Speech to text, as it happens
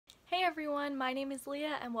Hey everyone, my name is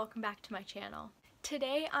Leah and welcome back to my channel.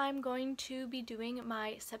 Today I'm going to be doing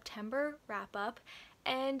my September wrap-up,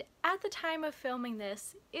 and at the time of filming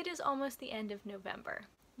this, it is almost the end of November.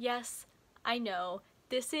 Yes, I know,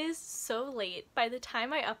 this is so late. By the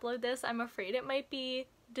time I upload this, I'm afraid it might be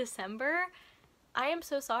December. I am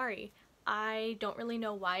so sorry. I don't really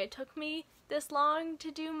know why it took me this long to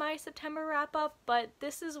do my September wrap-up, but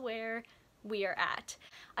this is where we are at.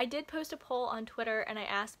 I did post a poll on Twitter and I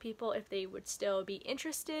asked people if they would still be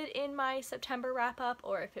interested in my September wrap-up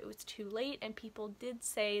or if it was too late, and people did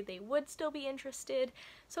say they would still be interested,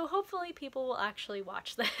 so hopefully people will actually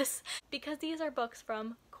watch this because these are books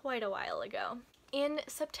from quite a while ago. In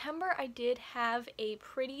September, I did have a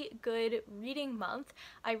pretty good reading month.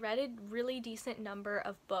 I read a really decent number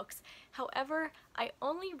of books. However, I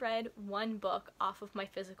only read one book off of my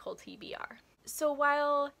physical TBR. So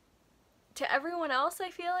while to everyone else I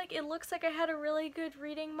feel like it looks like I had a really good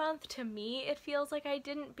reading month, to me it feels like I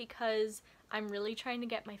didn't, because I'm really trying to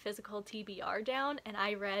get my physical TBR down and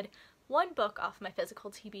I read one book off my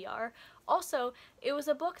physical TBR. Also, it was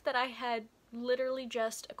a book that I had literally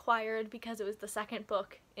just acquired because it was the second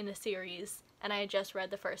book in a series and I had just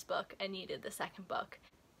read the first book and needed the second book.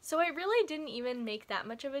 So I really didn't even make that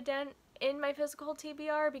much of a dent in my physical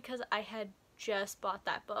TBR because I had just bought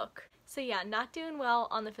that book. So yeah, not doing well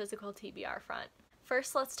on the physical TBR front.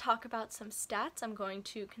 First, let's talk about some stats. I'm going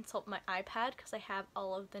to consult my iPad because I have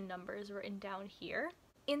all of the numbers written down here.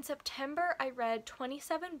 In September, I read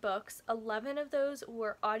 27 books. 11 of those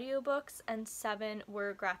were audiobooks and 7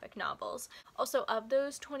 were graphic novels. Also, of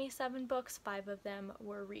those 27 books, 5 of them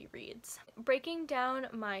were rereads. Breaking down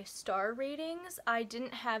my star ratings, I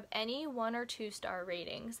didn't have any 1 or 2 star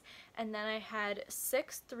ratings, and then I had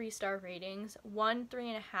 6 3-star ratings, 1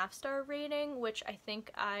 3.5 star rating, which I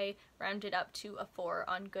think I rounded up to a 4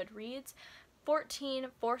 on Goodreads, 14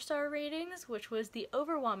 4-star ratings, which was the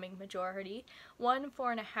overwhelming majority, 1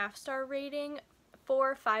 4.5-star rating,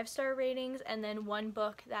 4 5-star ratings, and then 1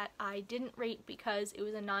 book that I didn't rate because it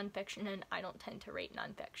was a nonfiction and I don't tend to rate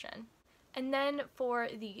nonfiction. And then for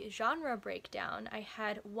the genre breakdown, I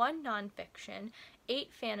had 1 nonfiction,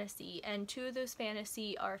 8 fantasy, and 2 of those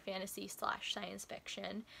fantasy are fantasy/science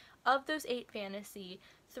fiction. Of those 8 fantasy,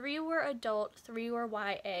 3 were adult, 3 were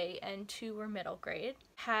YA, and 2 were middle grade.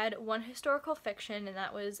 Had 1 historical fiction, and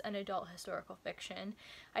that was an adult historical fiction.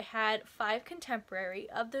 I had 5 contemporary.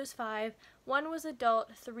 Of those 5, 1 was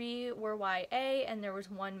adult, 3 were YA, and there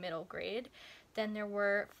was 1 middle grade. Then there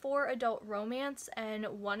were 4 adult romance, and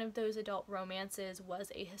 1 of those adult romances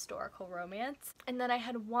was a historical romance. And then I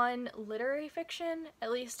had 1 literary fiction,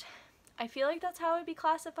 at least I feel like that's how it would be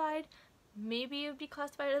classified. Maybe it would be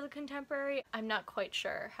classified as a contemporary. I'm not quite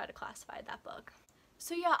sure how to classify that book.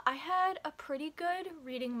 So yeah, I had a pretty good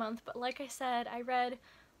reading month, but like I said, I read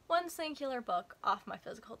 1 singular book off my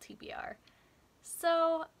physical TBR.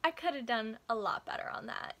 So I could have done a lot better on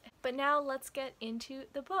that. But now let's get into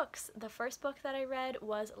the books. The first book that I read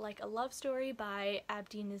was Like a Love Story by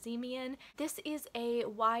Abdi Nazemian. This is a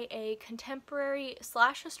YA contemporary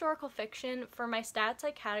 / historical fiction. For my stats,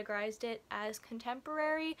 I categorized it as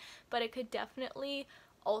contemporary, but it could definitely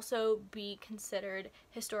also be considered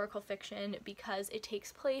historical fiction because it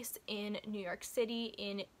takes place in New York City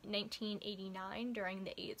in 1989 during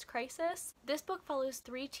the AIDS crisis. This book follows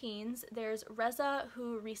 3 teens. There's Reza,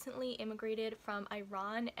 who recently immigrated from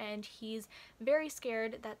Iran, and he's very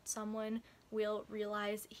scared that someone will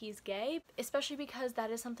realize he's gay, especially because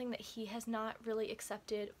that is something that he has not really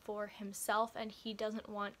accepted for himself, and he doesn't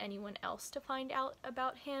want anyone else to find out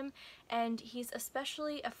about him. And he's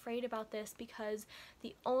especially afraid about this because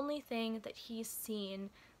the only thing that he's seen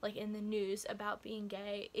like in the news about being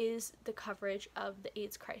gay is the coverage of the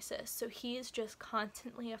AIDS crisis. So he's just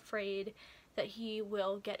constantly afraid that he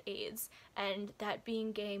will get AIDS, and that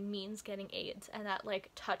being gay means getting AIDS, and that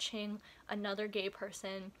like touching another gay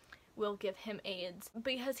person will give him AIDS.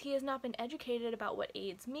 Because he has not been educated about what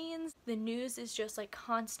AIDS means, the news is just like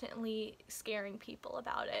constantly scaring people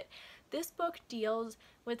about it. This book deals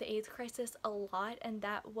with the AIDS crisis a lot, and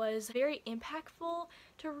that was very impactful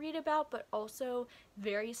to read about, but also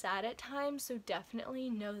very sad at times, so definitely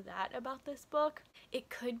know that about this book. It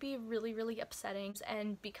could be really, really upsetting,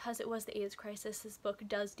 and because it was the AIDS crisis, this book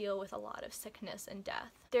does deal with a lot of sickness and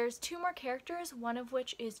death. There's 2 more characters, one of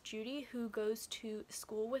which is Judy, who goes to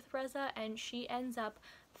school with Reza, and she ends up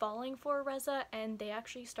falling for Reza, and they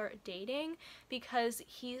actually start dating because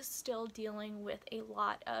he's still dealing with a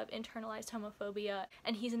lot of internalized homophobia,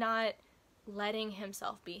 and he's not letting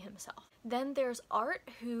himself be himself. Then there's Art,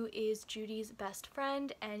 who is Judy's best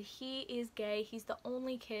friend, and he is gay. He's the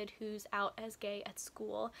only kid who's out as gay at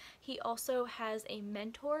school. He also has a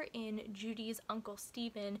mentor in Judy's uncle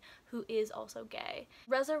Stephen, who is also gay.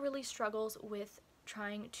 Reza really struggles with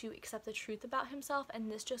trying to accept the truth about himself,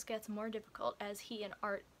 and this just gets more difficult as he and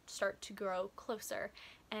Art start to grow closer.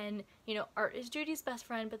 And, you know, Art is Judy's best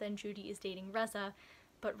friend, but then Judy is dating Reza,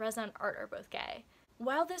 but Reza and Art are both gay.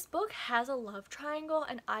 While this book has a love triangle,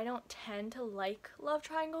 and I don't tend to like love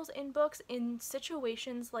triangles in books, in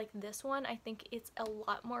situations like this one, I think it's a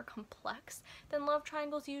lot more complex than love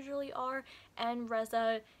triangles usually are, and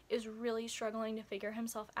Reza is really struggling to figure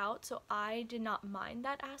himself out, so I did not mind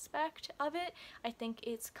that aspect of it. I think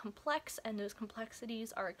it's complex, and those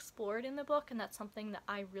complexities are explored in the book, and that's something that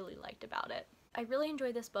I really liked about it. I really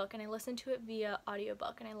enjoyed this book, and I listened to it via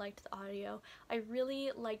audiobook, and I liked the audio. I really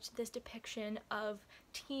liked this depiction of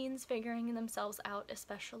teens figuring themselves out,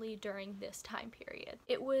 especially during this time period.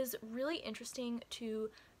 It was really interesting to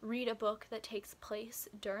read a book that takes place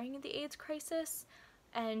during the AIDS crisis,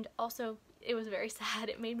 and also it was very sad.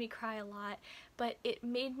 It made me cry a lot, but it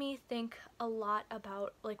made me think a lot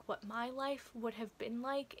about like what my life would have been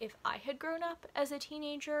like if I had grown up as a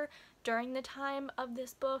teenager during the time of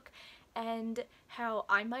this book, and how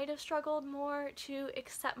I might have struggled more to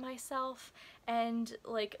accept myself, and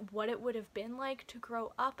like what it would have been like to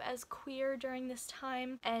grow up as queer during this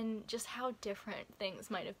time, and just how different things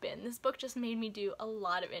might have been. This book just made me do a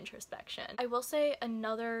lot of introspection. I will say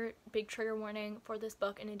another big trigger warning for this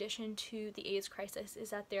book, in addition to the AIDS crisis, is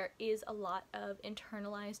that there is a lot of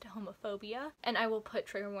internalized homophobia, and I will put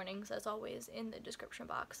trigger warnings as always in the description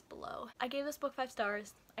box below. I gave this book 5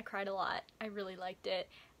 stars. I cried a lot. I really liked it.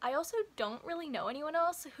 I also don't really know anyone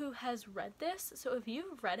else who has read this, so if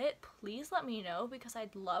you've read it, please let me know, because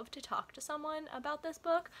I'd love to talk to someone about this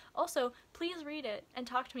book. Also, please read it and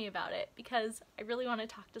talk to me about it, because I really want to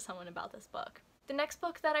talk to someone about this book. The next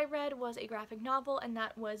book that I read was a graphic novel, and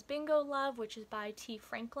that was Bingo Love, which is by T.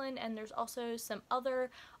 Franklin, and there's also some other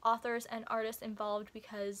authors and artists involved,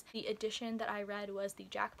 because the edition that I read was the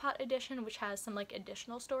Jackpot edition, which has some like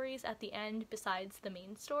additional stories at the end besides the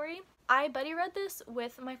main story. I buddy read this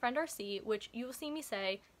with my friend RC, which you will see me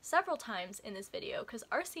say several times in this video, because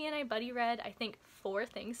RC and I buddy read I think 4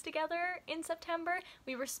 things together in September.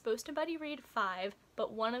 We were supposed to buddy read 5,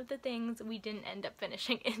 but one of the things we didn't end up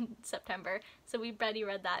finishing in September, so we buddy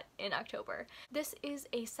read that in October. This is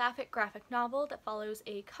a sapphic graphic novel that follows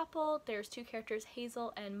a couple. There's 2 characters,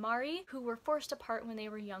 Hazel and Mari, who were forced apart when they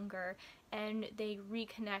were younger, and they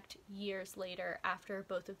reconnect years later after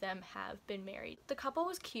both of them have been married. The couple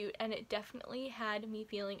was cute, and it definitely had me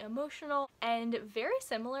feeling emotional, and very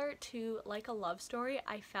similar to Like a Love Story,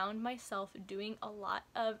 I found myself doing a lot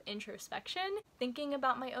of introspection, thinking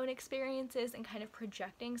about my own experiences and kind of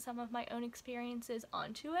projecting some of my own experiences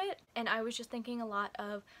onto it, and I was just thinking a lot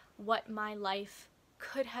of what my life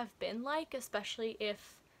could have been like, especially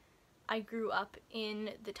if I grew up in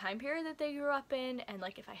the time period that they grew up in, and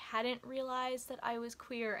like if I hadn't realized that I was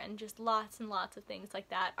queer, and just lots and lots of things like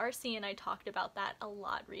that. RC and I talked about that a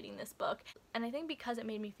lot reading this book, and I think because it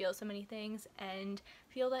made me feel so many things and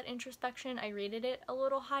feel that introspection, I rated it a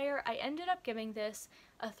little higher. I ended up giving this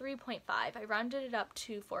a 3.5. I rounded it up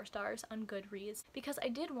to 4 stars on Goodreads because I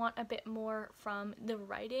did want a bit more from the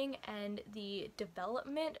writing and the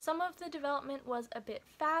development. Some of the development was a bit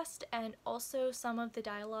fast, and also some of the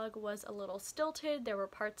dialogue was a little stilted. There were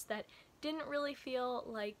parts that didn't really feel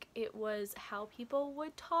like it was how people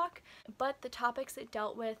would talk, but the topics it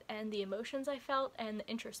dealt with and the emotions I felt and the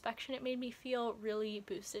introspection it made me feel really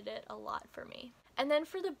boosted it a lot for me. And then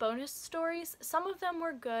for the bonus stories, some of them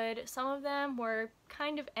were good, some of them were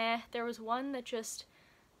kind of eh. There was one that just,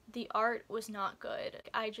 the art was not good.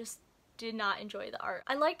 I just did not enjoy the art.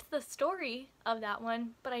 I liked the story of that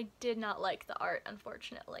one, but I did not like the art,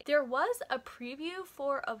 unfortunately. There was a preview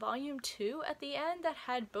for a volume 2 at the end that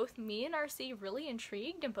had both me and RC really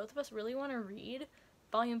intrigued, and both of us really want to read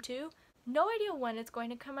volume 2. No idea when it's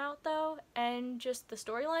going to come out though, and just the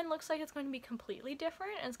storyline looks like it's going to be completely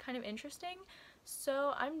different, and it's kind of interesting,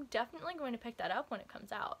 so I'm definitely going to pick that up when it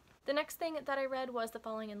comes out. The next thing that I read was The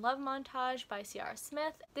Falling in Love Montage by Ciara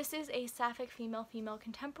Smith. This is a sapphic female-female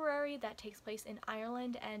contemporary that takes place in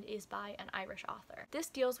Ireland and is by an Irish author. This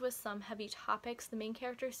deals with some heavy topics. The main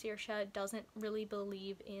character, Saoirse, doesn't really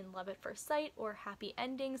believe in love at first sight or happy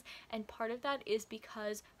endings, and part of that is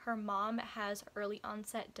because her mom has early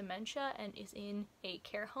onset dementia and is in a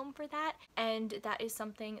care home for that, and that is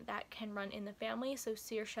something that can run in the family, so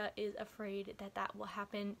Saoirse is afraid that that will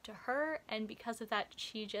happen to her, and because of that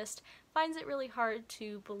she just just finds it really hard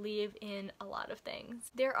to believe in a lot of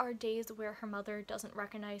things. There are days where her mother doesn't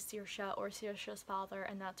recognize Saoirse or Saoirse's father,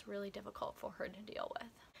 and that's really difficult for her to deal with.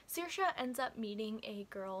 Saoirse ends up meeting a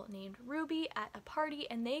girl named Ruby at a party,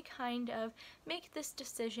 and they kind of make this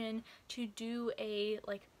decision to do a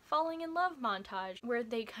falling in love montage where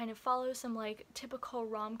they kind of follow some typical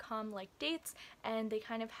rom-com dates, and they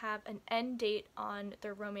kind of have an end date on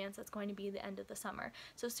their romance that's going to be the end of the summer.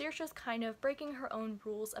 So Saoirse's kind of breaking her own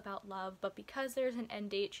rules about love, but because there's an end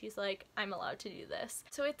date, she's like, I'm allowed to do this.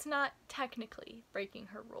 So it's not technically breaking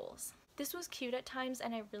her rules. This was cute at times,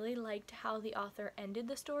 and I really liked how the author ended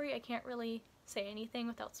the story. I can't really say anything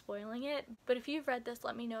without spoiling it, but if you've read this,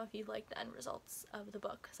 let me know if you liked the end results of the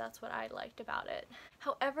book, because that's what I liked about it.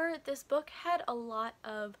 However, this book had a lot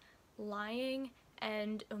of lying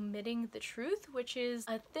and omitting the truth, which is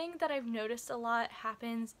a thing that I've noticed a lot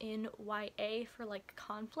happens in YA for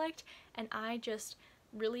conflict, and I just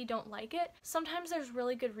really don't like it. Sometimes there's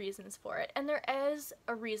really good reasons for it, and there is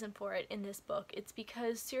a reason for it in this book. It's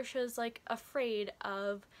because Saoirse's afraid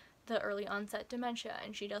of the early onset dementia,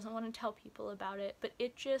 and she doesn't want to tell people about it, but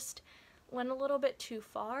it just went a little bit too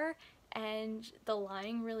far, and the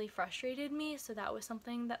lying really frustrated me, so that was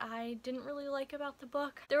something that I didn't really like about the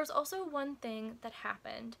book. There was also one thing that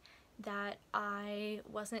happened that I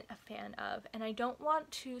wasn't a fan of, and I don't want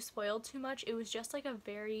to spoil too much. It was just a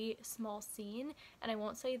very small scene, and I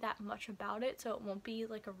won't say that much about it, so it won't be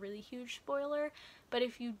a really huge spoiler. But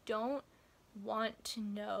if you don't want to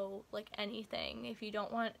know anything, if you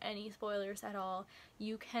don't want any spoilers at all,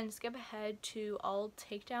 you can skip ahead to, I'll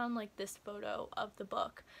take down this photo of the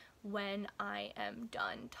book when I am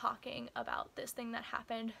done talking about this thing that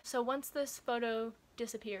happened. So once this photo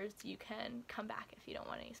disappears, you can come back if you don't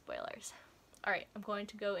want any spoilers. Alright, I'm going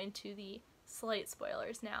to go into the slight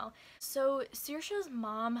spoilers now. So Saoirse's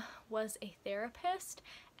mom was a therapist,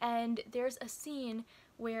 and there's a scene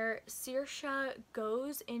where Saoirse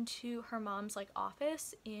goes into her mom's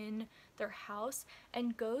office in their house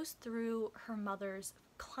and goes through her mother's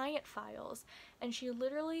client files, and she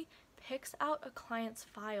literally picks out a client's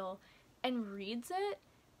file and reads it,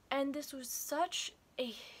 and this was such a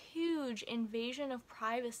huge invasion of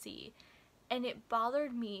privacy, and it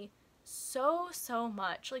bothered me so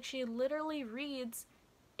much. She literally reads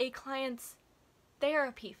a client's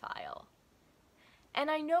therapy file. And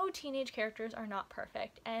I know teenage characters are not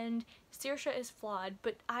perfect, and Saoirse is flawed,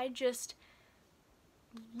 but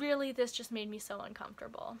this just made me so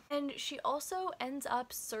uncomfortable. And she also ends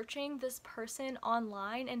up searching this person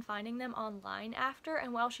online and finding them online after,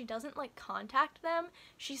 and while she doesn't contact them,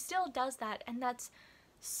 she still does that, and that's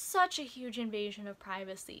such a huge invasion of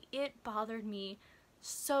privacy. It bothered me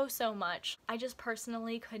so much. I just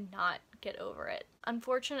personally could not get over it.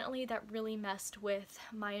 Unfortunately, that really messed with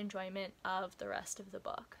my enjoyment of the rest of the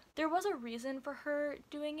book. There was a reason for her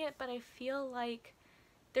doing it, but I feel like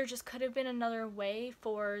there just could have been another way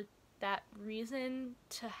for that reason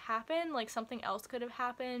to happen. Something else could have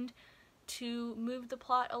happened to move the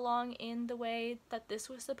plot along in the way that this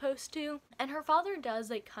was supposed to. And her father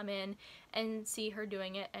does come in and see her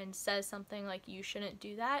doing it and says something you shouldn't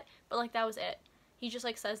do that, but that was it. He just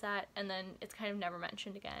says that, and then it's kind of never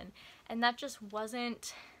mentioned again. And that just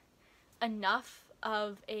wasn't enough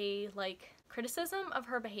of a criticism of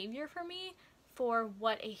her behavior for me, for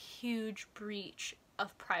what a huge breach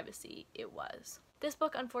of privacy it was. This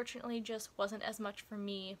book unfortunately just wasn't as much for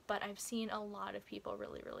me, but I've seen a lot of people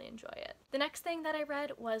really enjoy it. The next thing that I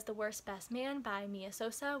read was The Worst Best Man by Mia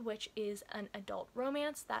Sosa, which is an adult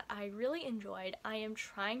romance that I really enjoyed. I am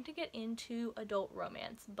trying to get into adult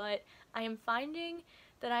romance, but I am finding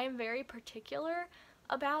that I am very particular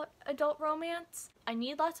about adult romance. I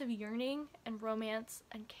need lots of yearning and romance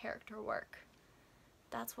and character work.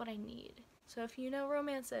 That's what I need. So if you know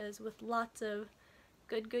romances with lots of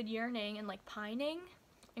good yearning and pining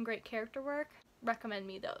and great character work, recommend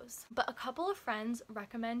me those. But a couple of friends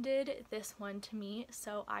recommended this one to me,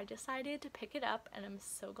 so I decided to pick it up, and I'm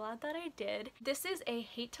so glad that I did. This is a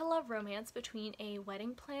hate to love romance between a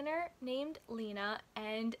wedding planner named Lena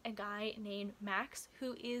and a guy named Max,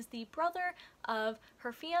 who is the brother of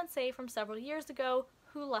her fiance from several years ago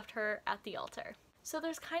who left her at the altar. So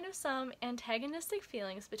there's kind of some antagonistic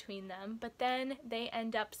feelings between them, but then they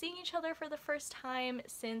end up seeing each other for the first time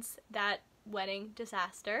since that wedding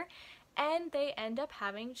disaster, and they end up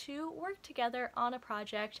having to work together on a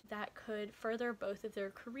project that could further both of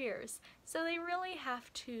their careers. So they really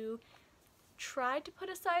have to tried to put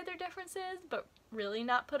aside their differences, but really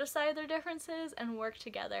not put aside their differences and work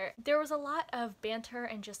together. There was a lot of banter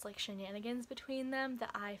and just like shenanigans between them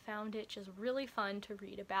that I found it just really fun to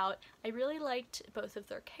read about. I really liked both of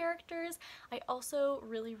their characters. I also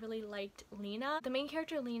really liked Lena. The main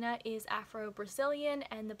character, Lena, is Afro-Brazilian,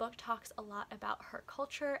 and the book talks a lot about her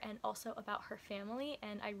culture and also about her family,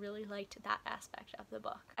 and I really liked that aspect of the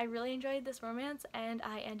book. I really enjoyed this romance, and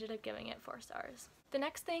I ended up giving it 4 stars. The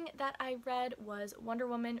next thing that I read was Wonder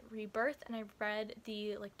Woman Rebirth, and I read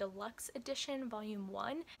the like deluxe edition volume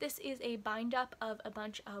 1. This is a bind up of a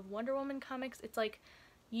bunch of Wonder Woman comics. It's like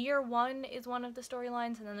year 1 is one of the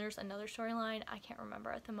storylines, and then there's another storyline I can't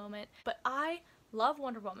remember at the moment. But I love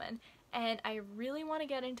Wonder Woman, and I really want to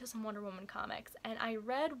get into some Wonder Woman comics, and I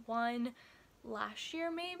read one last year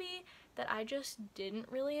maybe that I just didn't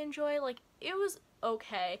really enjoy. Like, it was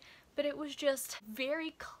okay, but it was just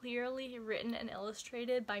very clearly written and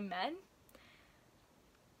illustrated by men.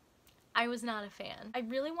 I was not a fan. I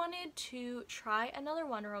really wanted to try another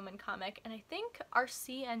Wonder Woman comic, and I think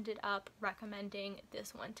RC ended up recommending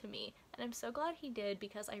this one to me, and I'm so glad he did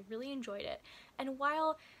because I really enjoyed it. And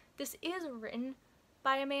while this is written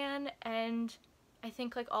by a man, and I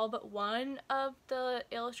think like all but one of the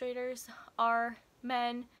illustrators are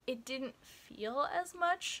men, it didn't feel as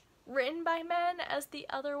much written by men as the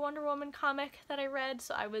other Wonder Woman comic that I read,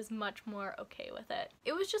 so I was much more okay with it.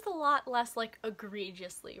 It was just a lot less like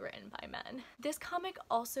egregiously written by men. This comic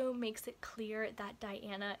also makes it clear that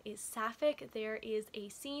Diana is sapphic. There is a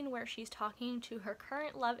scene where she's talking to her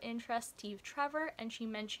current love interest, Steve Trevor, and she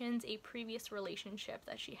mentions a previous relationship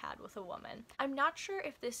that she had with a woman. I'm not sure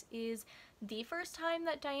if this is the first time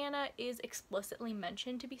that Diana is explicitly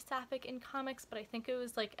mentioned to be sapphic in comics, but I think it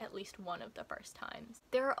was like at least one of the first times.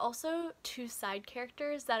 There are also 2 side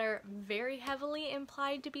characters that are very heavily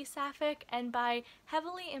implied to be sapphic, and by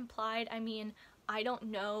heavily implied I mean I don't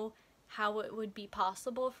know how it would be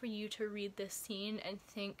possible for you to read this scene and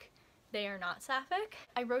think they are not sapphic.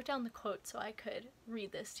 I wrote down the quote so I could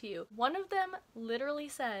read this to you. One of them literally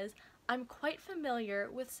says, "I'm quite familiar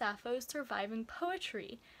with Sappho's surviving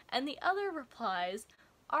poetry," and the other replies,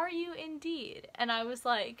 "Are you indeed?" And I was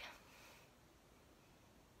like,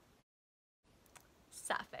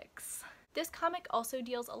 sapphics. This comic also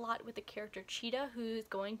deals a lot with the character Cheetah, who's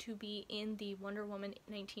going to be in the Wonder Woman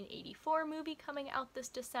 1984 movie coming out this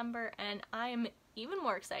December, and I'm even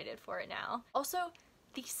more excited for it now. Also,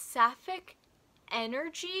 the sapphic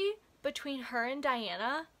energy between her and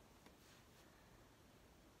Diana,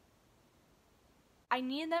 I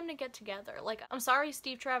need them to get together. Like, I'm sorry,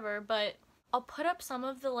 Steve Trevor, but I'll put up some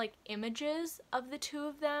of the like images of the 2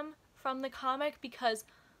 of them from the comic because,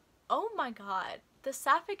 oh my god, the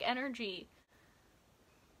sapphic energy.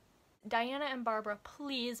 Diana and Barbara,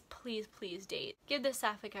 please, please, please date. Give this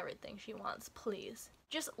sapphic everything she wants, please.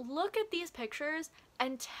 Just look at these pictures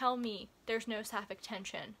and tell me there's no sapphic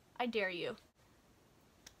tension. I dare you.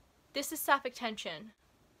 This is sapphic tension.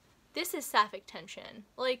 This is sapphic tension.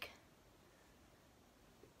 Like,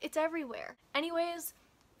 it's everywhere. Anyways,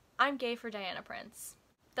 I'm gay for Diana Prince.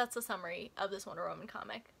 That's the summary of this Wonder Woman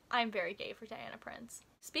comic. I'm very gay for Diana Prince.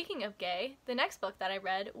 Speaking of gay, the next book that I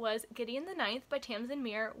read was Gideon the Ninth by Tamsin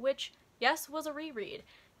Muir, which, yes, was a reread.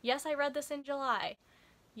 Yes, I read this in July.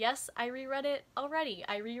 Yes, I reread it already.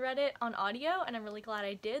 I reread it on audio, and I'm really glad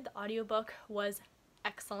I did. The audiobook was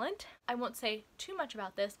excellent. I won't say too much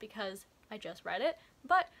about this because I just read it,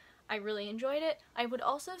 but I really enjoyed it. I would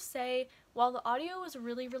also say, while the audio was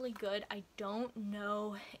really good, I don't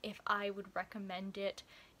know if I would recommend it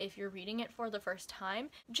if you're reading it for the first time,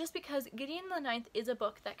 just because Gideon the Ninth is a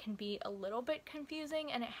book that can be a little bit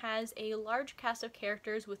confusing, and it has a large cast of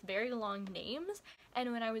characters with very long names,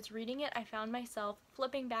 and when I was reading it I found myself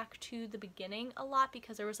flipping back to the beginning a lot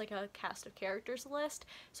because there was like a cast of characters list,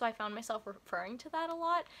 so I found myself referring to that a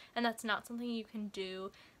lot, and that's not something you can do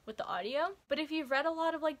with the audio. But if you've read a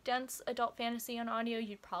lot of like dense adult fantasy on audio,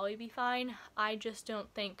 you'd probably be fine. I just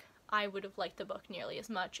don't think I would have liked the book nearly as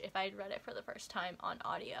much if I had read it for the first time on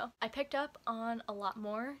audio. I picked up on a lot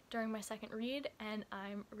more during my second read, and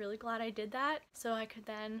I'm really glad I did that so I could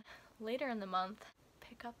then later in the month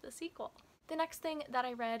pick up the sequel. The next thing that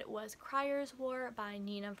I read was Crier's War by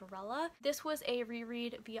Nina Varela. This was a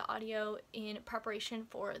reread via audio in preparation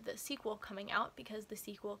for the sequel coming out because the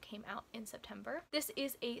sequel came out in September. This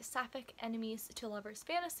is a sapphic enemies to lovers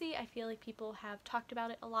fantasy. I feel like people have talked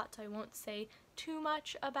about it a lot, so I won't say too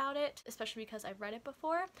much about it, especially because I've read it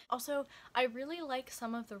before. Also, I really like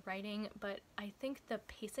some of the writing, but I think the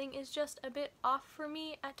pacing is just a bit off for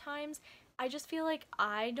me at times. I just feel like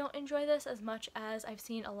I don't enjoy this as much as I've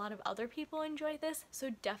seen a lot of other people enjoy this, so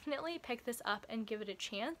definitely pick this up and give it a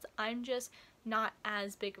chance. I'm just not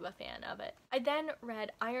as big of a fan of it. I then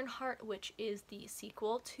read Ironheart, which is the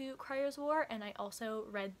sequel to Crier's War, and I also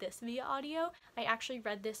read this via audio. I actually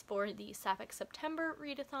read this for the Sapphic September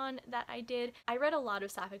readathon that I did. I read a lot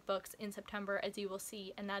of Sapphic books in September, as you will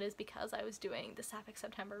see, and that is because I was doing the Sapphic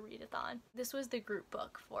September readathon. This was the group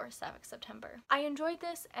book for Sapphic September. I enjoyed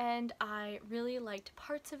this and I really liked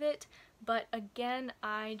parts of it, but again,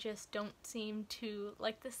 I just don't seem to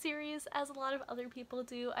like the series as a lot of other people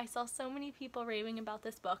do. I saw so many people raving about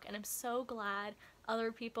this book, and I'm so glad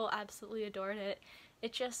other people absolutely adored it.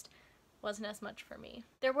 It just wasn't as much for me.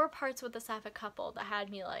 There were parts with the Sapphic couple that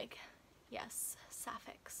had me like, yes,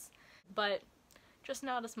 Sapphics, but just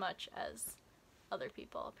not as much as other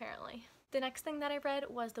people, apparently. The next thing that I read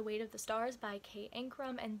was The Weight of the Stars by Kay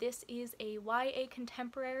Ankrum, and this is a YA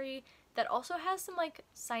contemporary that also has some like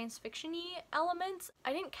science fiction-y elements.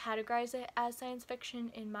 I didn't categorize it as science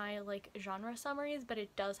fiction in my like genre summaries, but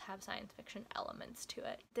it does have science fiction elements to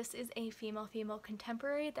it. This is a female-female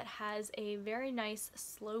contemporary that has a very nice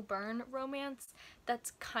slow burn romance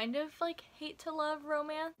that's kind of like hate to love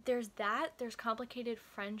romance. There's that, there's complicated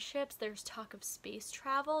friendships, there's talk of space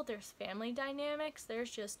travel, there's family dynamics,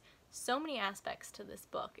 there's just so many aspects to this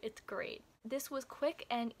book. It's great. This was quick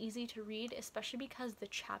and easy to read, especially because the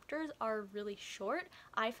chapters are really short.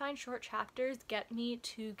 I find short chapters get me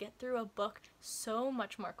to get through a book so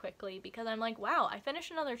much more quickly because I'm like, wow, I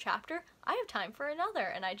finished another chapter, I have time for another,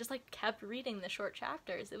 and I just like kept reading the short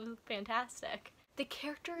chapters. It was fantastic. The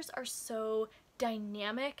characters are so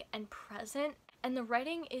dynamic and present, and the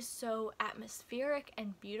writing is so atmospheric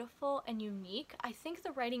and beautiful and unique. I think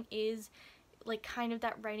the writing is like kind of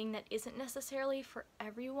that writing that isn't necessarily for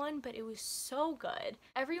everyone, but it was so good.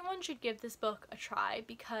 Everyone should give this book a try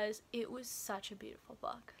because it was such a beautiful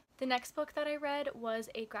book. The next book that I read was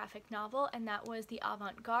a graphic novel, and that was The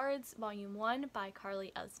Avant-Guards Volume 1 by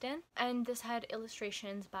Carly Usden, and this had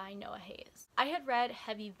illustrations by Noah Hayes. I had read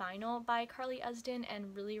Heavy Vinyl by Carly Usden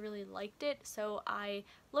and really liked it, so I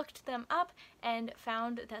looked them up and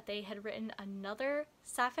found that they had written another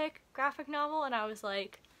Sapphic graphic novel, and I was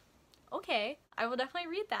like, okay, I will definitely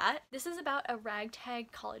read that. This is about a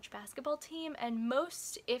ragtag college basketball team, and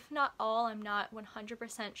most, if not all, I'm not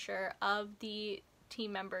 100% sure, of the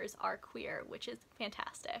team members are queer, which is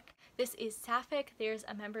fantastic. This is sapphic. There's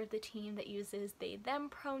a member of the team that uses they them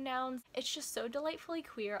pronouns. It's just so delightfully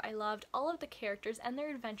queer. I loved all of the characters and their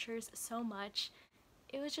adventures so much.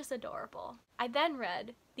 It was just adorable. I then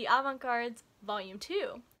read The Avant-Guards Volume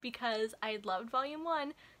 2 because I loved Volume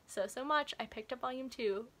 1 so much I picked up Volume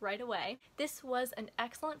 2 right away. This was an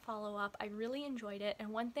excellent follow-up. I really enjoyed it, and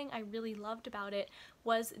one thing I really loved about it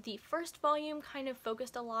was the first volume kind of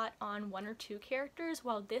focused a lot on one or two characters,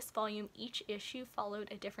 while this volume, each issue followed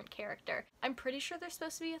a different character. I'm pretty sure there's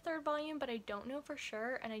supposed to be a third volume, but I don't know for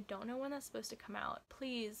sure, and I don't know when that's supposed to come out.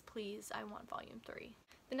 Please, I want Volume 3.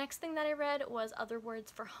 The next thing that I read was Other Words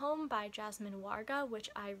for Home by Jasmine Warga, which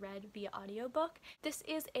I read via audiobook. This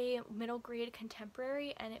is a middle grade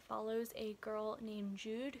contemporary, and it follows a girl named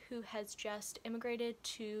Jude who has just immigrated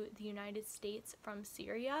to the United States from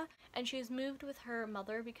Syria, and she's moved with her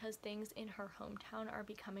mother because things in her hometown are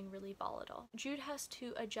becoming really volatile. Jude has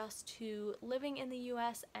to adjust to living in the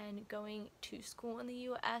US and going to school in the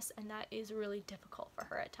US, and that is really difficult for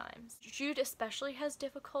her at times. Jude especially has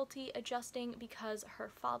difficulty adjusting because her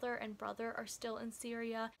father and brother are still in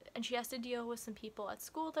Syria, and she has to deal with some people at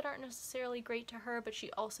school that aren't necessarily great to her, but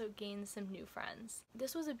she also gains some new friends.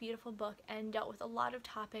 This was a beautiful book and dealt with a lot of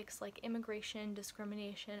topics like immigration,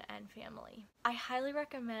 discrimination, and family. I highly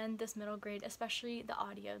recommend this middle grade, especially the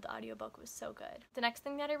audio. The audiobook was so good. The next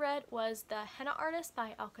thing that I read was The Henna Artist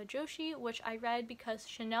by Alka Joshi, which I read because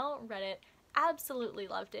Chanel read it, absolutely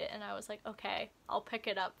loved it, and I was like, okay, I'll pick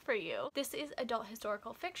it up for you. This is adult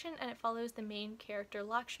historical fiction, and it follows the main character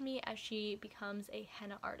Lakshmi as she becomes a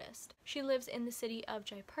henna artist. She lives in the city of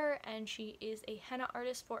Jaipur, and she is a henna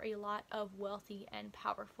artist for a lot of wealthy and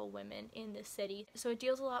powerful women in the city. So it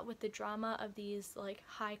deals a lot with the drama of these like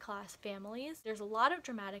high-class families. There's a lot of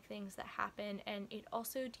dramatic things that happen, and it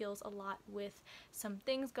also deals a lot with some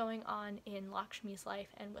things going on in Lakshmi's life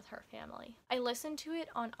and with her family. I listened to it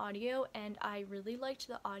on audio, and I really liked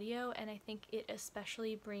the audio, and I think it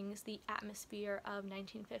especially brings the atmosphere of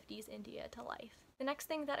 1950s India to life. The next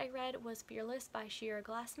thing that I read was Fearless by Shira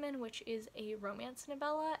Glassman, which is a romance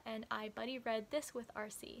novella, and I buddy read this with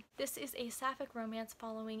RC. This is a sapphic romance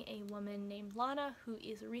following a woman named Lana who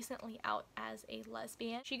is recently out as a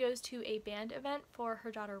lesbian. She goes to a band event for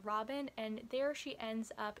her daughter Robin, and there she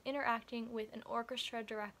ends up interacting with an orchestra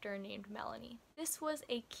director named Melanie. This was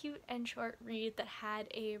a cute and short read that had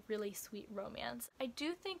a really sweet romance. I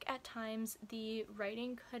do think at times the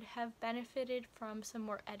writing could have benefited from some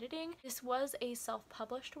more editing. This was a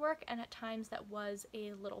self-published work, and at times that was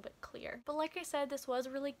a little bit clear. But like I said, this was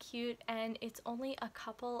really cute, and it's only a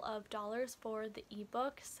couple of dollars for the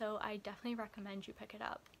ebook, so I definitely recommend you pick it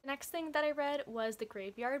up. The next thing that I read was The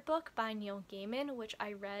Graveyard Book by Neil Gaiman, which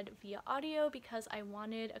I read via audio because I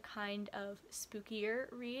wanted a kind of spookier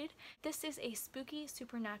read. This is a spooky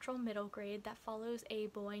supernatural middle grade that follows a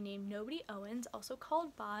boy named Nobody Owens, also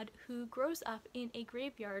called Bod, who grows up in a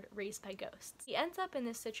graveyard raised by ghosts. He ends up in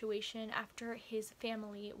this situation after his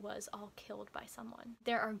family was all killed by someone.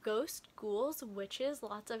 There are ghosts, ghouls, witches,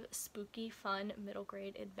 lots of spooky, fun middle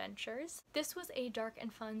grade adventures. This was a dark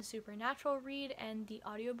and fun supernatural read, and the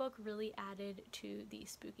audiobook really added to the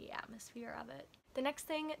spooky atmosphere of it. The next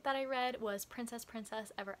thing that I read was Princess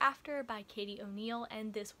Ever After by Katie O'Neill,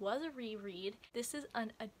 and this was a reread. This is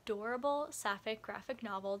an adorable sapphic graphic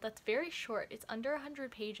novel that's very short. It's under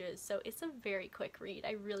 100 pages, so it's a very quick read.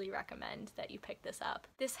 I really recommend that you pick this up.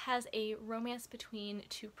 This has a romance between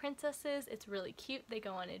two princesses. It's really cute. They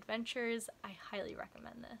go on adventures. I highly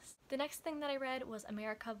recommend this. The next thing that I read was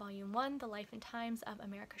America Volume 1, The Life and Times of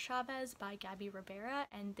America Chavez by Gabby Ribera,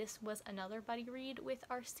 and this was another buddy read with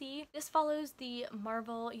RC. This follows the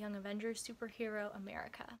Marvel Young Avengers superhero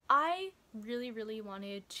America. I really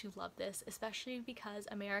wanted to love this, especially because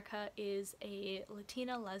America is a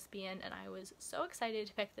Latina lesbian, and I was so excited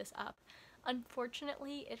to pick this up.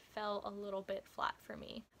 Unfortunately, it fell a little bit flat for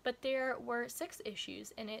me. But there were 6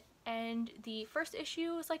 issues in it, and the first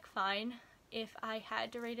issue was like fine. If I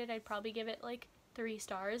had to rate it, I'd probably give it like 3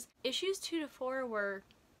 stars. Issues 2 to 4 were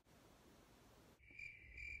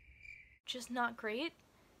just not great.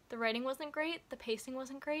 The writing wasn't great, the pacing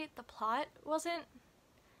wasn't great, the plot wasn't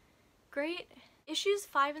great. Issues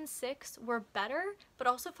 5 and 6 were better, but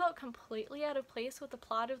also felt completely out of place with the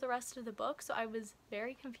plot of the rest of the book, so I was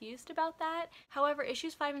very confused about that. However,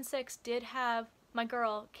 issues 5 and 6 did have my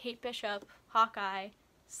girl, Kate Bishop, Hawkeye,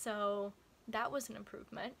 so that was an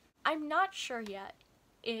improvement. I'm not sure yet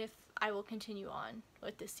if I will continue on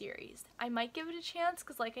with this series. I might give it a chance,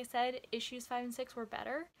 because like I said, issues 5 and 6 were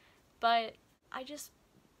better, but I just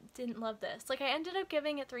didn't love this. Like, I ended up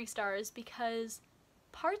giving it 3 stars because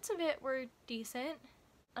parts of it were decent.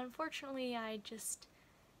 Unfortunately, I just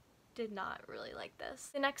did not really like this.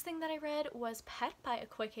 The next thing that I read was Pet by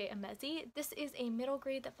Akwaeke Emezi. This is a middle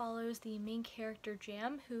grade that follows the main character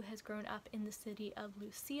Jam, who has grown up in the city of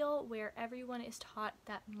Lucille, where everyone is taught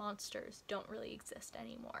that monsters don't really exist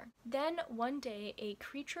anymore. Then one day, a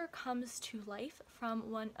creature comes to life from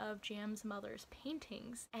one of Jam's mother's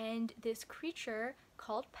paintings, and this creature,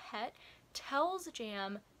 called Pet, tells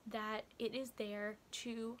Jam that it is there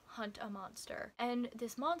to hunt a monster, and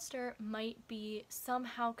this monster might be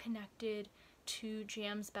somehow connected to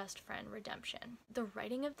Jam's best friend Redemption. The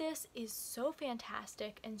writing of this is so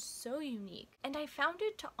fantastic and so unique, and I found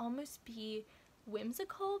it to almost be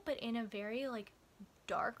whimsical, but in a very like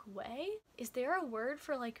dark way. Is there a word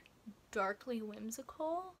for like darkly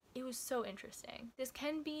whimsical? It was so interesting. This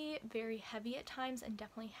can be very heavy at times and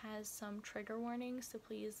definitely has some trigger warnings, so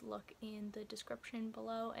please look in the description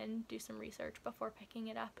below and do some research before picking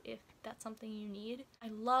it up if that's something you need. I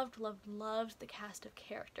loved the cast of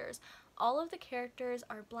characters. All of the characters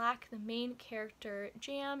are black. The main character,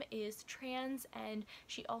 Jam, is trans, and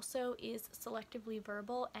she also is selectively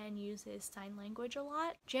verbal and uses sign language a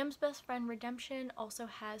lot. Jam's best friend, Redemption, also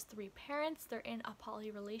has 3 parents. They're in a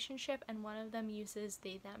poly relationship, and one of them uses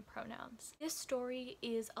they/them pronouns. This story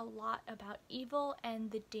is a lot about evil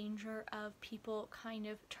and the danger of people kind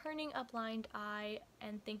of turning a blind eye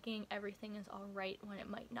and thinking everything is alright when it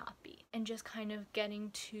might not be, and just kind of getting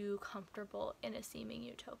too comfortable in a seeming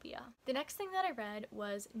utopia. The next thing that I read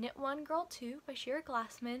was Knit One Girl 2 by Shira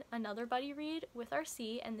Glassman, another buddy read with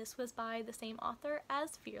RC, and this was by the same author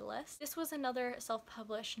as Fearless. This was another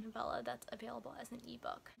self-published novella that's available as an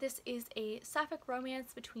ebook. This is a sapphic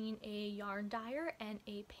romance between a yarn dyer and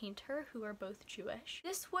a painter who are both Jewish.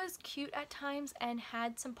 This was cute at times and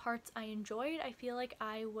had some parts I enjoyed. I feel like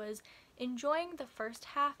I was enjoying the first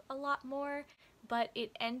half a lot more, but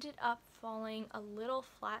it ended up falling a little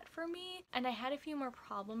flat for me, and I had a few more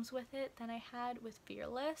problems with it than I had with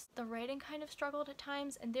Fearless. The writing kind of struggled at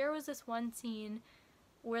times, and there was this one scene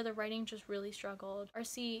where the writing just really struggled.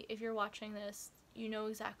 RC, if you're watching this, you know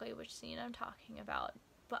exactly which scene I'm talking about,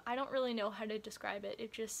 but I don't really know how to describe it.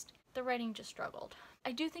 The writing just struggled.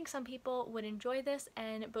 I do think some people would enjoy this,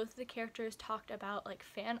 and both of the characters talked about like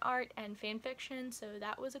fan art and fan fiction, so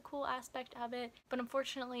that was a cool aspect of it, but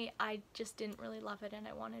unfortunately I just didn't really love it and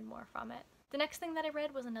I wanted more from it. The next thing that I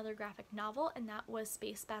read was another graphic novel, and that was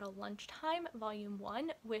Space Battle Lunchtime Volume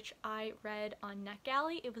 1, which I read on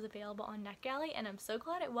NetGalley. It was available on NetGalley, and I'm so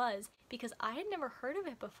glad it was, because I had never heard of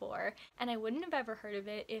it before, and I wouldn't have ever heard of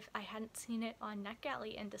it if I hadn't seen it on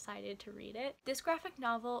NetGalley and decided to read it. This graphic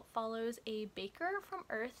novel follows a baker from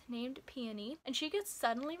Earth named Peony, and she gets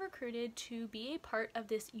suddenly recruited to be a part of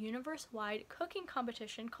this universe-wide cooking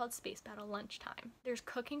competition called Space Battle Lunchtime. There's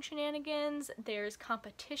cooking shenanigans, there's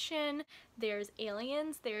competition, there's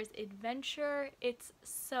aliens, there's adventure. It's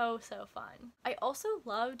so fun. I also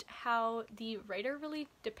loved how the writer really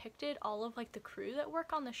depicted all of like the crew that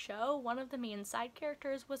work on the show. One of the main side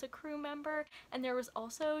characters was a crew member, and there was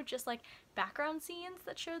also just like background scenes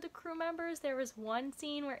that showed the crew members. There was one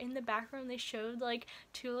scene where in the background they showed like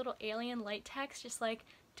two little alien light techs just like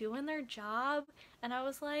doing their job, and I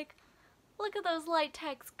was like, look at those light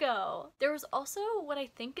techs go. There was also what I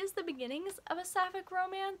think is the beginnings of a sapphic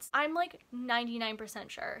romance. I'm like 99%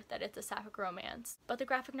 sure that it's a sapphic romance, but the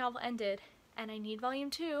graphic novel ended and I need volume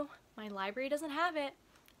 2. My library doesn't have it.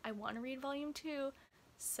 I want to read volume 2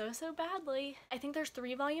 so badly. I think there's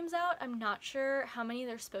 3 volumes out. I'm not sure how many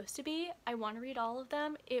there's supposed to be. I want to read all of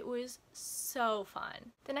them. It was so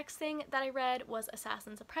fun. The next thing that I read was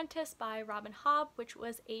Assassin's Apprentice by Robin Hobb, which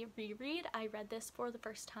was a reread. I read this for the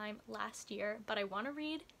first time last year, but I want to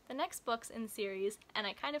read the next books in the series, and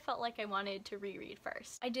I kind of felt like I wanted to reread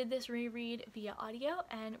first. I did this reread via audio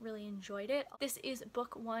and really enjoyed it. This is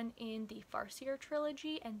book 1 in the Farseer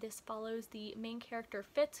trilogy, and this follows the main character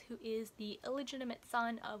Fitz, who is the illegitimate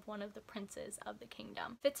son of one of the princes of the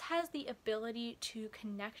kingdom. Fitz has the ability to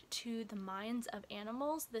connect to the minds of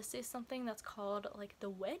animals. This is something that's called like the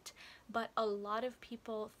wit, but a lot of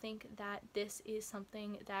people think that this is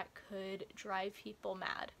something that could drive people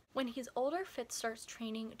mad. When he's older, Fitz starts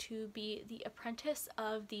training to be the apprentice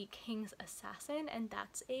of the king's assassin, and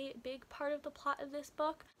that's a big part of the plot of this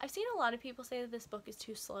book. I've seen a lot of people say that this book is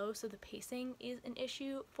too slow, so the pacing is an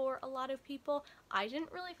issue for a lot of people. I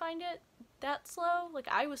didn't really find it that slow. Like,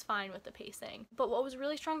 I was fine with the pacing. But what was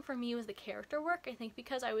really strong for me was the character work. I think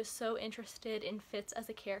because I was so interested in Fitz as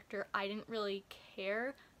a character, I didn't really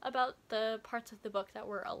care about the parts of the book that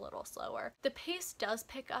were a little slower. The pace does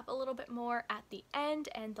pick up a little bit more at the end,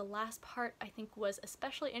 and the last part I think was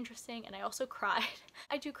especially interesting, and I also cried.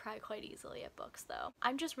 I do cry quite easily at books though.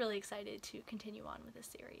 I'm just really excited to continue on with this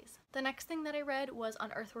series. The next thing that I read was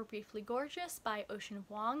On Earth We're Briefly Gorgeous by Ocean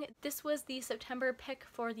Vuong. This was the September pick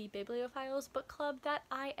for the Bibliophiles book club that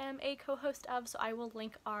I am a co-host of, so I will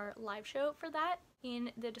link our live show for that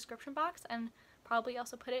in the description box, and probably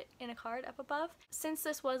also put it in a card up above. Since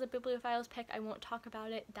this was a Bibliophiles pick, I won't talk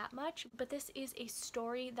about it that much, but this is a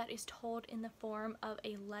story that is told in the form of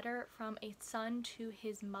a letter from a son to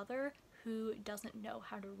his mother who doesn't know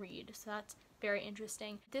how to read, so that's very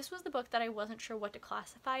interesting. This was the book that I wasn't sure what to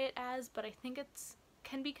classify it as, but I think it's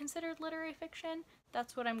can be considered literary fiction.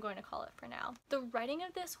 That's what I'm going to call it for now. The writing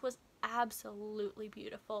of this was absolutely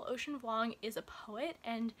beautiful. Ocean Vuong is a poet,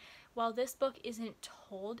 and while this book isn't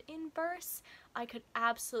told in verse, I could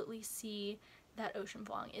absolutely see that Ocean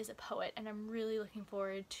Vuong is a poet, and I'm really looking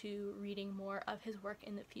forward to reading more of his work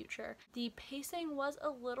in the future. The pacing was a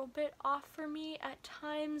little bit off for me at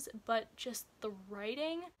times, but just the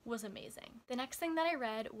writing was amazing. The next thing that I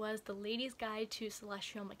read was The Lady's Guide to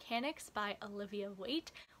Celestial Mechanics by Olivia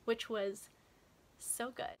Waite, which was so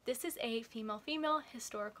good. This is a female-female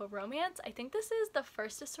historical romance. I think this is the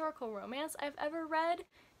first historical romance I've ever read.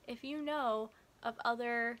 If you know of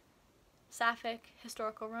other sapphic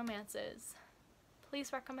historical romances,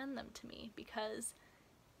 please recommend them to me, because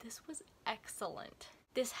this was excellent.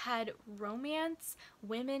 This had romance,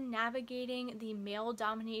 women navigating the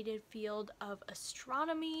male-dominated field of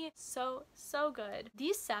astronomy. So good.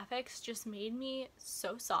 These sapphics just made me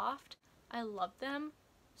so soft. I love them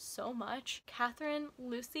so much. Catherine,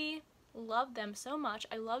 Lucy, love them so much.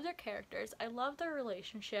 I love their characters. I love their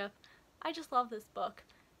relationship. I just love this book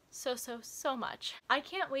so much. I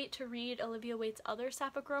can't wait to read Olivia Waite's other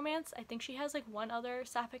sapphic romance. I think she has like one other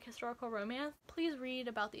sapphic historical romance. Please read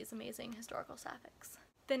about these amazing historical sapphics.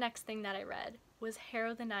 The next thing that I read was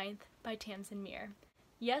Harrow the Ninth by Tamsin Muir.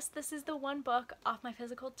 Yes, this is the one book off my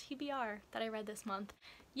physical TBR that I read this month.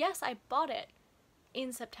 Yes, I bought it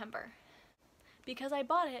in September because I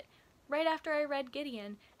bought it right after I read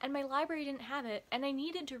Gideon, and my library didn't have it, and I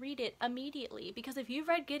needed to read it immediately, because if you've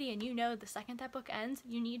read Gideon, you know the second that book ends,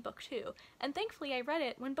 you need book 2. And thankfully I read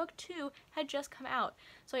it when book 2 had just come out,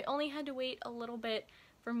 so I only had to wait a little bit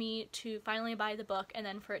for me to finally buy the book and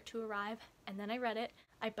then for it to arrive, and then I read it.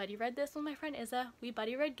 I buddy read this with my friend Izza, we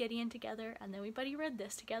buddy read Gideon together, and then we buddy read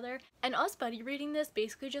this together. And us buddy reading this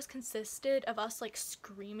basically just consisted of us like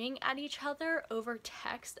screaming at each other over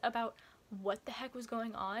text about what the heck was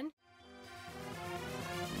going on.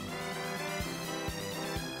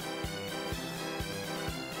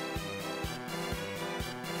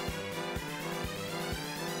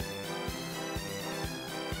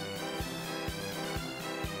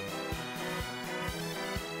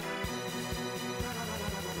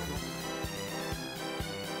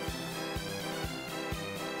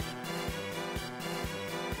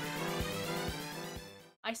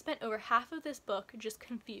 I spent over half of this book just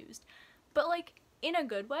confused, but like in a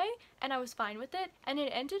good way, and I was fine with it, and it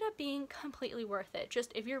ended up being completely worth it.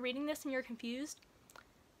 Just if you're reading this and you're confused,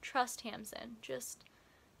 trust Tamsin. Just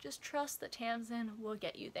trust that Tamsin will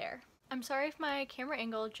get you there. I'm sorry if my camera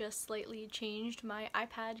angle just slightly changed. My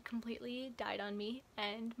iPad completely died on me,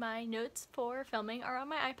 and my notes for filming are on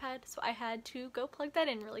my iPad, so I had to go plug that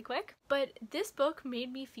in really quick. But this book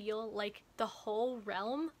made me feel like the whole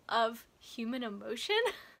realm of human emotion,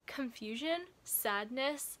 confusion,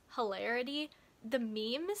 sadness, hilarity, the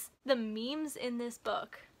memes in this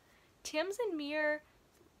book. Tamsin Muir,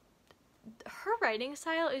 her writing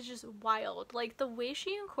style is just wild. Like the way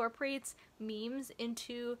she incorporates memes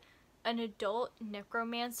into an adult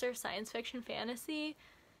necromancer science fiction fantasy,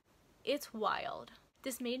 it's wild.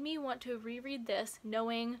 This made me want to reread this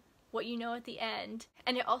knowing what you know at the end,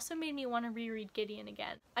 and it also made me want to reread Gideon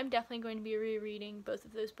again. I'm definitely going to be rereading both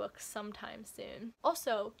of those books sometime soon.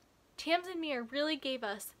 Also, Tamsin Muir really gave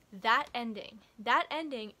us that ending,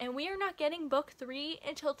 and we are not getting book 3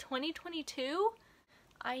 until 2022?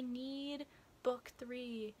 I need book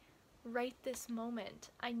 3 right this moment.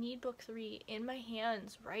 I need book 3 in my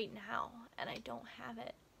hands right now, and I don't have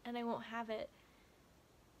it, and I won't have it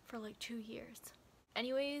for like 2 years.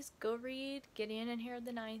 Anyways, go read Gideon and Gideon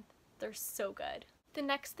the Ninth. They're so good. The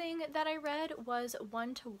next thing that I read was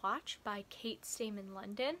One to Watch by Kate Stayman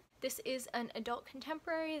London. This is an adult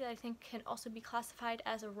contemporary that I think can also be classified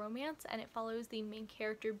as a romance, and it follows the main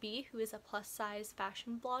character B, who is a plus-size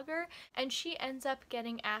fashion blogger, and she ends up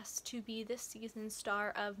getting asked to be this season's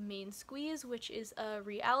star of Main Squeeze, which is a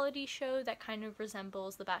reality show that kind of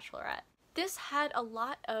resembles The Bachelorette. This had a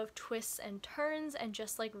lot of twists and turns and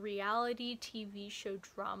just like reality TV show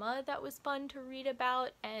drama that was fun to read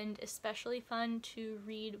about, and especially fun to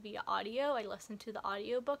read via audio. I listened to the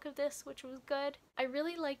audiobook of this, which was good. I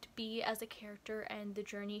really liked Bea as a character and the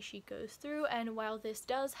journey she goes through, and while this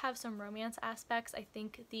does have some romance aspects, I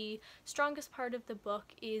think the strongest part of the book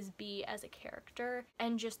is Bea as a character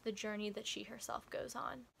and just the journey that she herself goes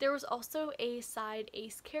on. There was also a side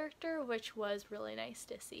ace character, which was really nice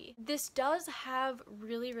to see. This does have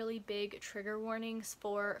really big trigger warnings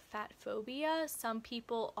for fatphobia. Some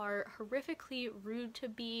people are horrifically rude to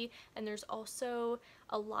Bea, and there's also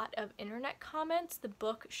a lot of internet comments. The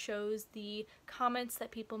book shows the comments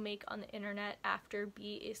that people make on the internet after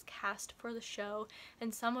Bea is cast for the show,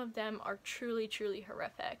 and some of them are truly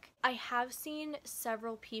horrific. I have seen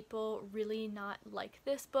several people really not like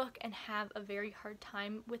this book and have a very hard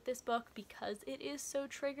time with this book because it is so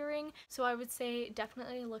triggering, so I would say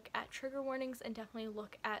definitely look at trigger warnings and definitely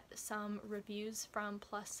look at some reviews from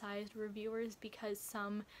plus-sized reviewers, because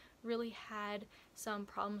some really had some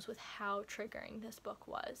problems with how triggering this book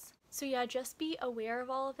was. So yeah, just be aware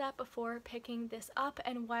of all of that before picking this up,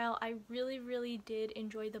 and while I really did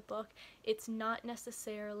enjoy the book, it's not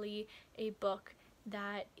necessarily a book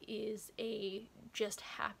that is a just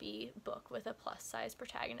happy book with a plus-size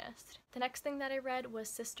protagonist. The next thing that I read was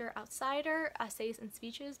Sister Outsider, Essays and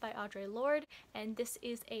Speeches by Audre Lorde, and this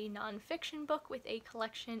is a non-fiction book with a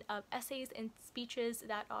collection of essays and speeches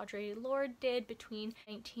that Audre Lorde did between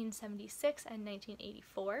 1976 and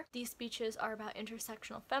 1984. These speeches are about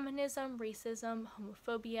intersectional feminism, racism,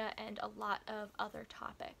 homophobia, and a lot of other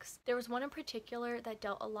topics. There was one in particular that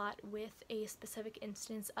dealt a lot with a specific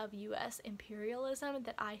instance of US imperialism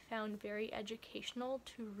that I found very educational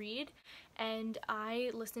to read, and I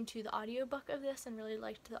listened to the audiobook of this and really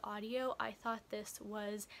liked the audio. I thought this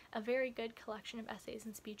was a very good collection of essays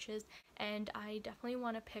and speeches, and I definitely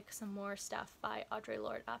want to pick some more stuff by Audre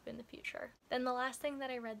Lorde up in the future. Then the last thing that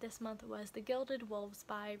I read this month was The Gilded Wolves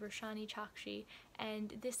by Roshani Chokshi,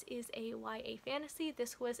 and this is a YA fantasy.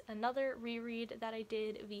 This was another reread that I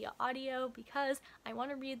did via audio because I want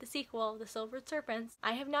to read the sequel, The Silvered Serpents.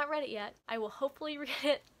 I have not read it yet. I will hopefully read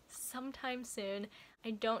it sometime soon.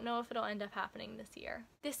 I don't know if it'll end up happening this year.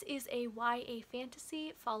 This is a YA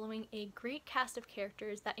fantasy following a great cast of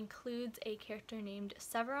characters that includes a character named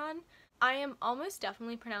Severon, I am almost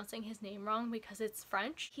definitely pronouncing his name wrong because it's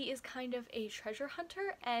French. He is kind of a treasure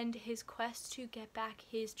hunter, and his quest to get back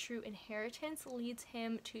his true inheritance leads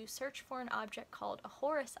him to search for an object called a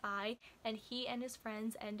Horus Eye, and he and his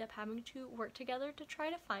friends end up having to work together to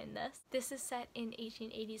try to find this. This is set in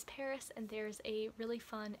 1880s Paris, and there's a really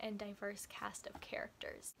fun and diverse cast of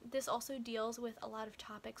characters. This also deals with a lot of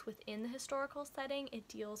topics within the historical setting. It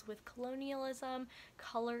deals with colonialism,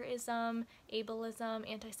 colorism, abelism,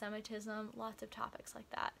 anti-Semitism, lots of topics like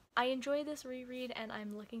that. I enjoy this reread, and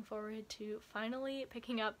I'm looking forward to finally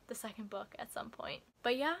picking up the second book at some point.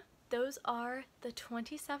 But yeah, those are the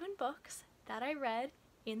 27 books that I read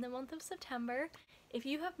in the month of September. If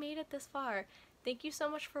you have made it this far, thank you so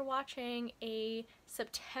much for watching a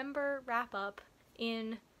September wrap-up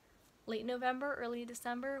in late November, early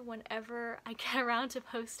December, whenever I get around to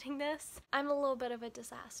posting this. I'm a little bit of a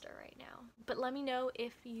disaster right now. But let me know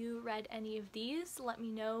if you read any of these. Let me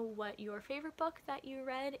know what your favorite book that you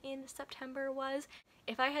read in September was.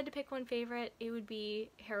 If I had to pick one favorite, it would be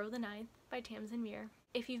Harold the Ninth by Tamsin Muir.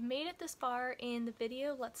 If you've made it this far in the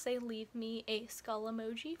video, let's say leave me a skull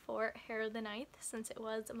emoji for Harold the Ninth, since it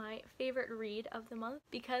was my favorite read of the month,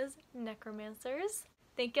 because necromancers.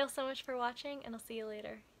 Thank you all so much for watching, and I'll see you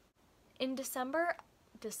later. In December,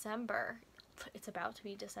 it's about to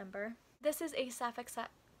be December, this is a sapphic,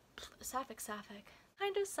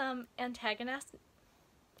 kind of some antagonist,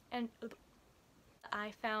 and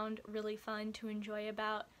I found really fun to enjoy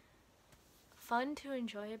about,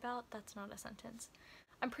 that's not a sentence.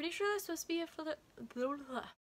 I'm pretty sure that's supposed to be for the